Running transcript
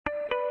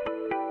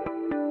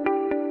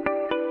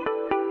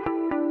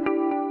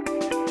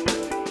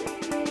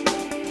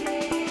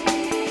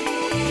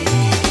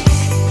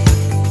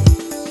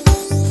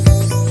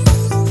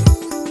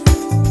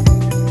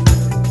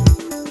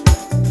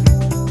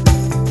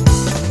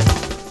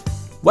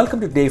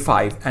Welcome to day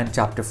 5 and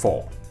chapter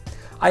 4.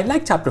 I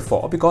like chapter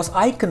 4 because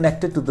I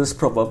connected to this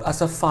proverb as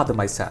a father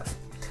myself.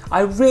 I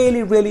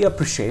really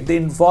appreciate the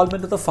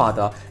involvement of the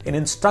father in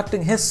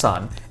instructing his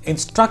son,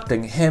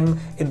 instructing him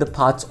in the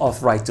paths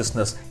of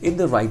righteousness, in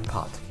the right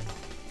path.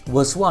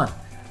 Verse 1.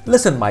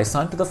 Listen, my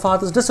son, to the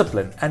father's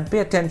discipline and pay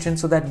attention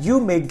so that you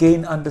may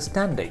gain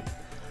understanding.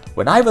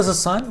 When I was a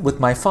son with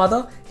my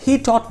father, he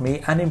taught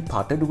me and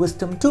imparted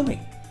wisdom to me.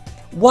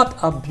 What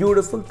a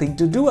beautiful thing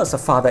to do as a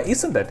father,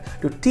 isn't it?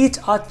 To teach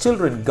our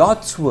children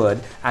God's word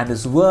and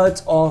his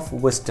words of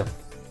wisdom.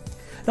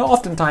 Now,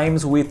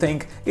 oftentimes we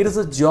think it is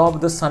a job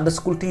of the Sunday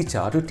school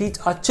teacher to teach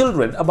our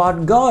children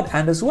about God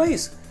and his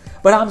ways.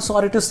 But I'm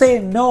sorry to say,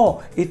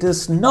 no, it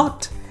is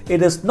not.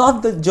 It is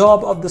not the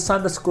job of the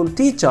Sunday school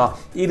teacher.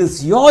 It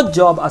is your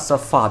job as a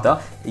father.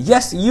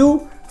 Yes,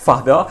 you,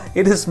 father,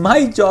 it is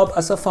my job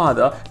as a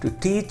father to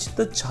teach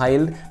the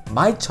child,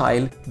 my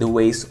child, the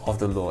ways of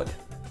the Lord.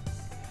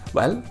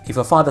 Well, if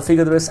a father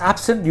figure is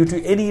absent due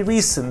to any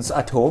reasons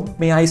at home,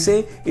 may I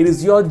say, it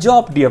is your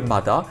job, dear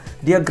mother,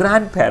 dear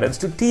grandparents,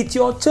 to teach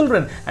your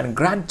children and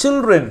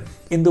grandchildren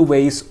in the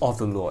ways of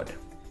the Lord.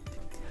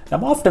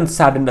 I'm often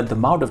saddened at the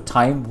amount of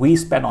time we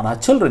spend on our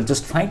children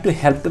just trying to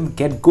help them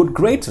get good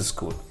grades at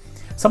school.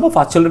 Some of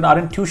our children are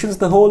in tuitions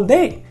the whole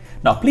day.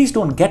 Now, please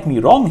don't get me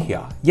wrong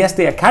here. Yes,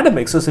 the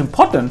academics is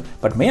important,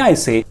 but may I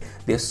say,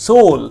 their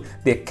soul,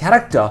 their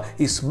character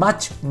is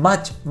much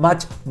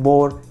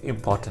more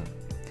important.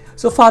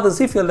 So fathers,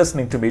 if you're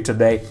listening to me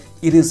today,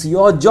 it is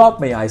your job,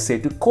 may I say,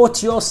 to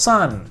coach your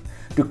son,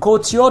 to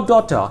coach your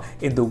daughter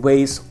in the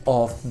ways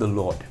of the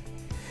Lord.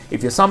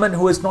 If you're someone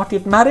who is not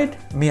yet married,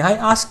 may I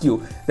ask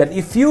you that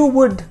if you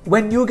would,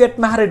 when you get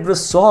married,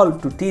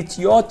 resolve to teach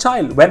your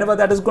child, whenever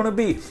that is going to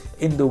be,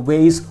 in the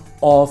ways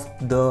of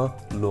the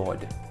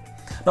Lord.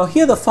 Now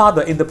here the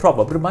father in the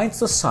proverb reminds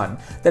the son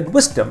that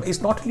wisdom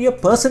is not only a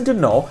person to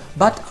know,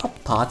 but a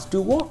path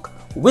to walk.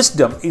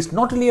 Wisdom is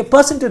not only a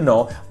person to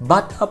know,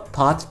 but a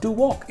path to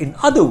walk. In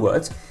other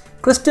words,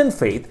 Christian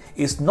faith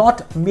is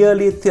not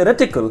merely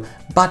theoretical,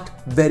 but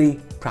very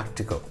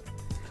practical.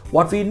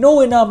 What we know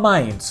in our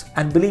minds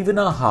and believe in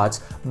our hearts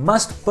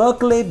must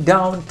percolate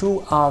down to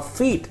our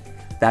feet.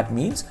 That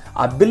means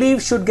our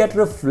belief should get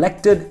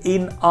reflected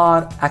in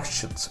our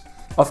actions.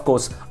 Of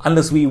course,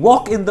 unless we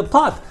walk in the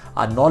path,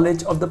 our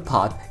knowledge of the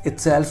path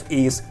itself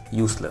is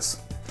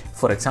useless.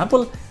 For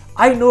example,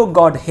 I know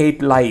God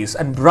hates lies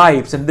and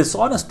bribes and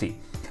dishonesty.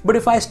 But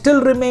if I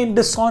still remain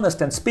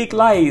dishonest and speak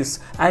lies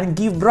and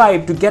give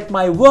bribe to get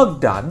my work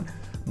done,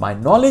 my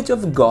knowledge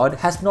of God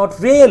has not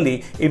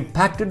really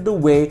impacted the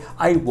way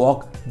I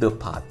walk the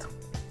path.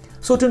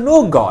 So to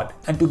know God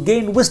and to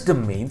gain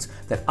wisdom means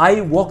that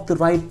I walk the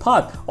right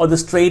path or the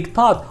straight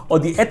path or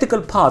the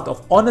ethical path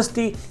of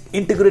honesty,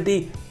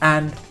 integrity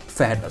and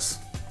fairness.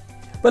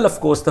 Well,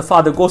 of course, the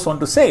father goes on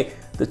to say,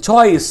 the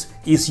choice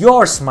is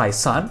yours, my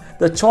son.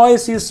 The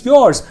choice is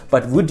yours.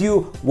 But would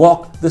you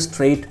walk the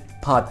straight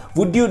path?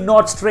 Would you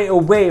not stray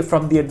away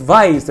from the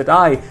advice that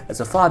I, as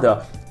a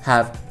father,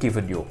 have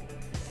given you?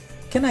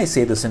 Can I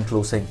say this in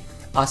closing?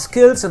 Our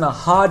skills and our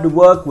hard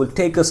work will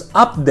take us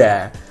up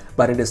there,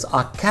 but it is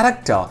our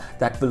character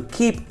that will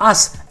keep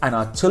us and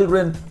our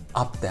children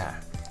up there.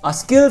 Our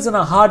skills and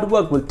our hard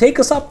work will take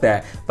us up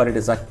there, but it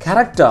is our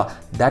character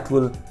that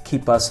will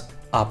keep us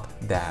up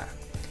there.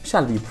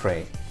 Shall we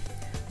pray?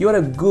 You are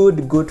a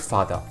good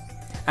Father,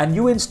 and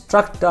you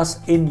instruct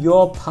us in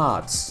your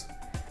paths.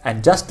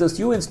 And just as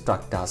you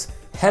instruct us,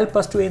 help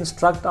us to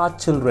instruct our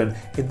children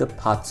in the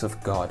paths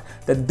of God,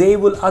 that they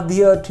will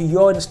adhere to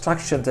your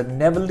instructions and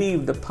never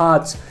leave the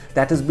paths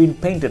that has been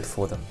painted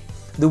for them.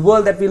 The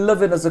world that we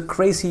live in is a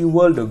crazy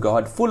world, O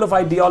God, full of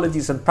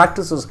ideologies and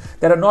practices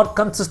that are not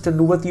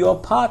consistent with your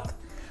path.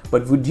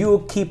 But would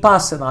you keep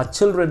us and our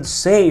children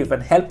safe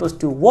and help us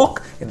to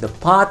walk in the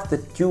path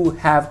that you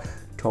have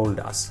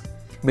told us?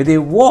 May they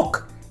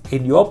walk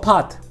in your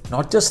path,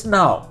 not just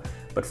now,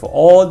 but for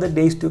all the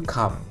days to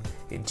come.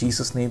 In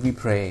Jesus' name we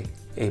pray.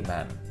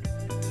 Amen.